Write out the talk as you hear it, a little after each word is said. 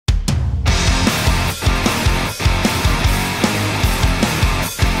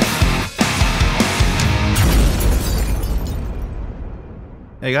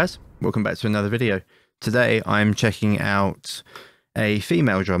Hey guys, welcome back to another video. Today I'm checking out a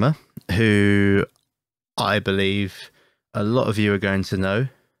female drummer who I believe a lot of you are going to know.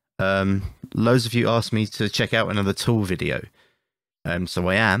 Loads of you asked me to check out another Tool video. So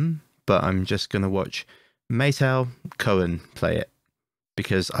I am, but I'm just going to watch Meytal Cohen play it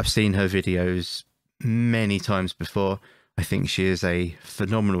because I've seen her videos many times before. I think she is a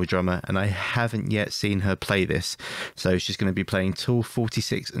phenomenal drummer and I haven't yet seen her play this. So she's going to be playing Tool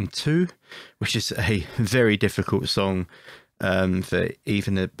 46 and 2, which is a very difficult song for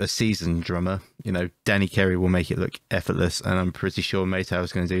even a seasoned drummer. You know, Danny Carey will make it look effortless, and I'm pretty sure Meytal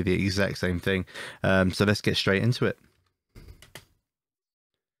is going to do the exact same thing. So let's get straight into it.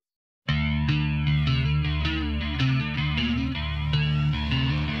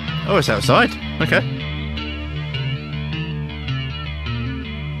 Oh, it's outside. Okay.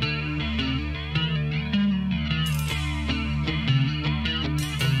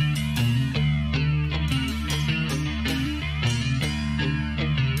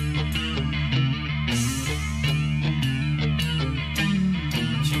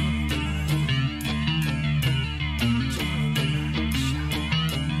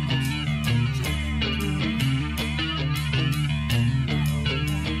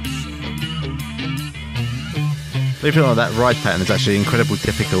 Believe it or not, that ride pattern is actually incredibly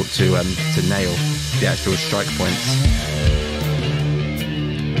difficult to nail the actual strike points.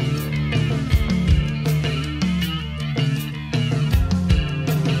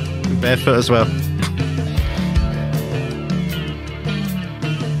 Barefoot as well.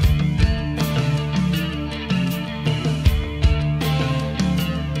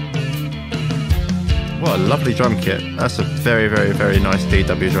 What a lovely drum kit. That's a very, very, very nice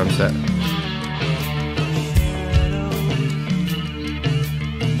DW drum set.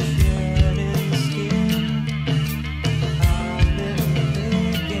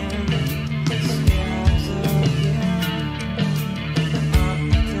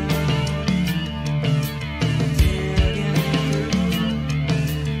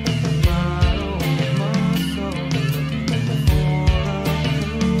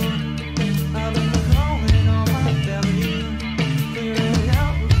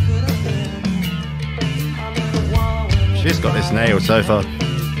 She's got this nailed so far.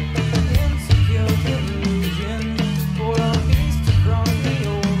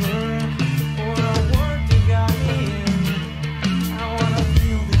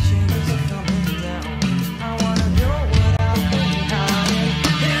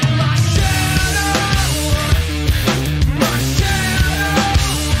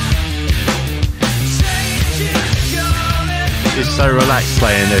 She's so relaxed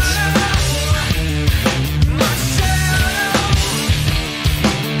playing this.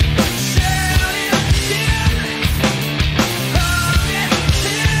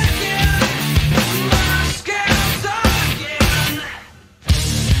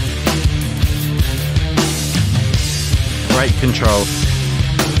 Great control.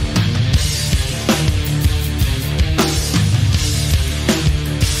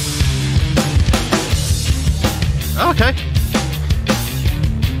 Okay.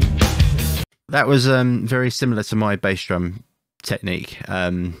 That was very similar to my bass drum technique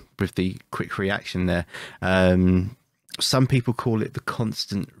with the quick reaction there. Some people call it the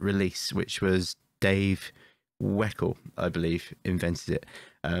constant release, which was Dave Weckl, I believe, invented it.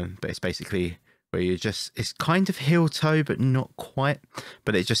 But it's basically where you just, it's kind of heel toe, but not quite,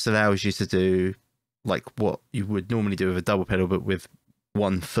 but it just allows you to do like what you would normally do with a double pedal, but with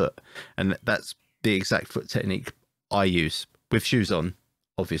one foot. And that's the exact foot technique I use with shoes on,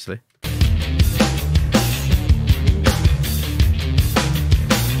 obviously.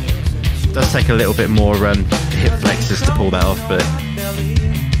 It does take a little bit more hip flexors to pull that off, but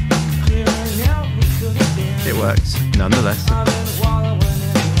it works nonetheless.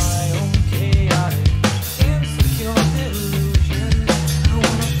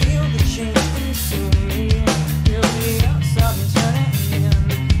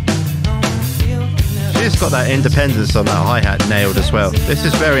 She's got that independence on that hi-hat nailed as well. This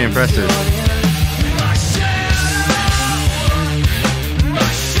is very impressive.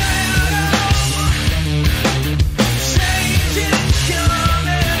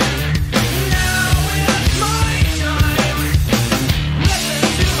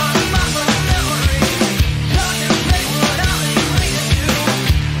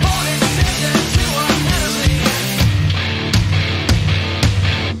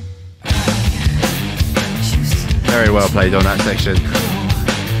 Very well played on that section.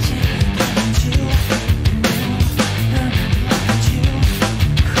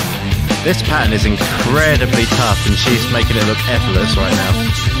 This pattern is incredibly tough and she's making it look effortless right now.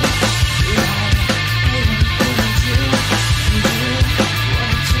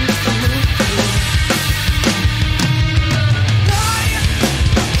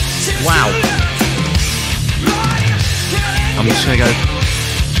 Wow. I'm just going to go...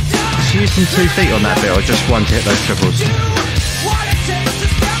 Just using 2 feet on that bit or just one to hit those triples?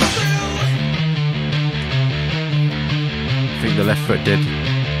 I think the left foot did.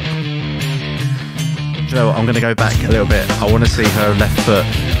 You know what, I'm going to go back a little bit. I want to see her left foot.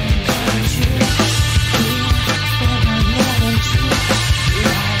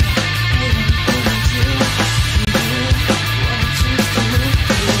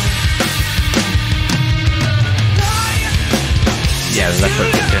 Yeah, the left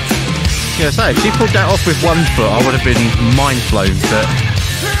foot kicked in. I was going to say, if she pulled that off with 1 foot, I would have been mind blown, but...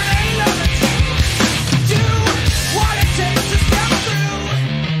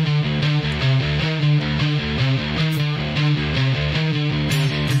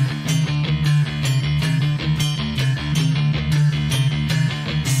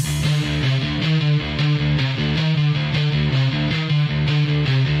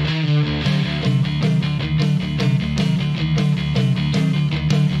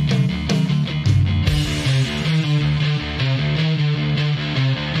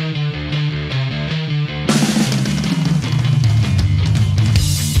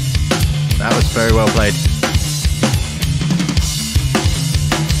 That was very well played.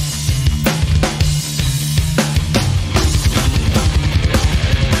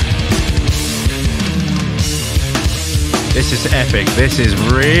 This is epic. This is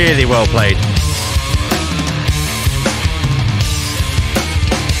really well played.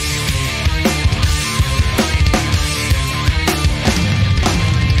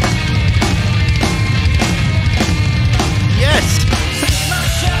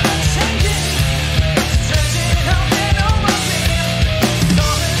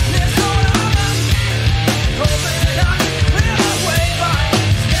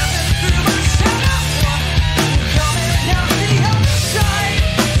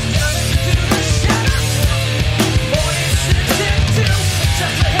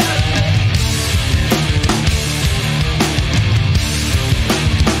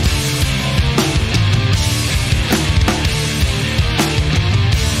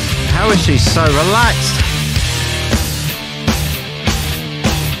 How is she so relaxed?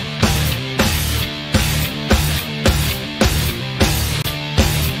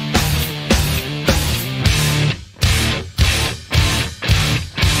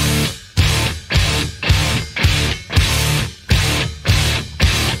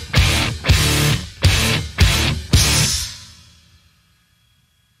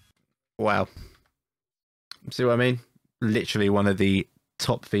 Wow. See what I mean? Literally one of the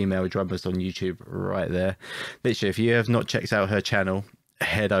top female drummers on YouTube right there. Literally, if you have not checked out her channel,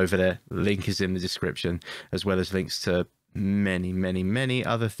 head over there. Link is in the description, as well as links to many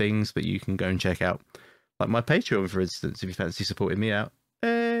other things that you can go and check out. Like my Patreon, for instance, if you fancy supporting me out.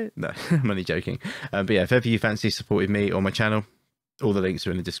 No, I'm only joking. But yeah, if ever you fancy supporting me or my channel, all the links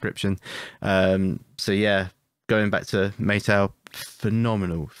are in the description. So yeah, going back to Meytal,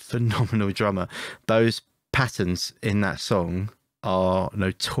 phenomenal drummer. Those patterns in that song are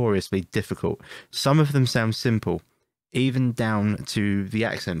notoriously difficult. Some of them sound simple, even down to the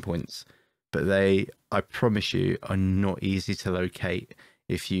accent points, but they, I promise you, are not easy to locate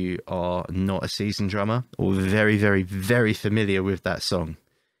if you are not a seasoned drummer or very familiar with that song.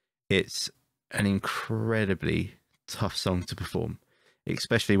 It's an incredibly tough song to perform,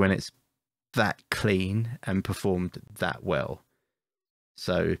 especially when it's that clean and performed that well.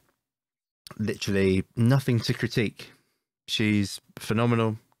 So literally nothing to critique. She's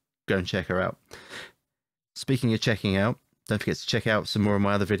phenomenal. Go and check her out. Speaking of checking out, don't forget to check out some more of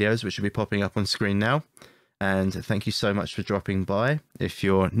my other videos, which will be popping up on screen now. And thank you so much for dropping by. If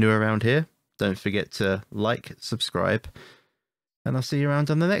you're new around here, don't forget to like, subscribe, and I'll see you around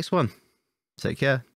on the next one. Take care.